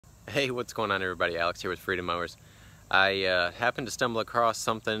Hey, what's going on everybody? Alex here with Freedom Mowers. I happened to stumble across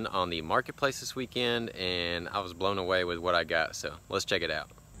something on the marketplace this weekend and I was blown away with what I got, so let's check it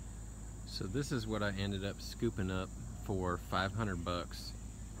out. So this is what I ended up scooping up for 500 bucks.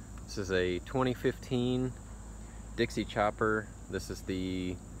 This is a 2015 Dixie chopper. This is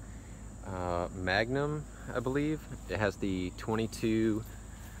the Magnum, I believe. It has the 22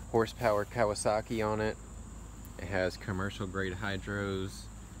 horsepower Kawasaki on it. It has commercial grade hydros.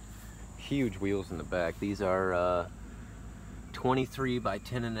 Huge wheels in the back. These are 23 by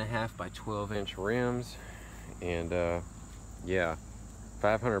 10.5 by 12-inch rims, and yeah,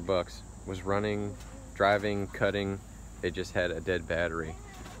 500 bucks. Was running, driving, cutting. It just had a dead battery.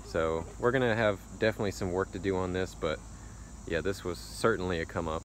 So we're gonna have definitely some work to do on this, but yeah, this was certainly a come up.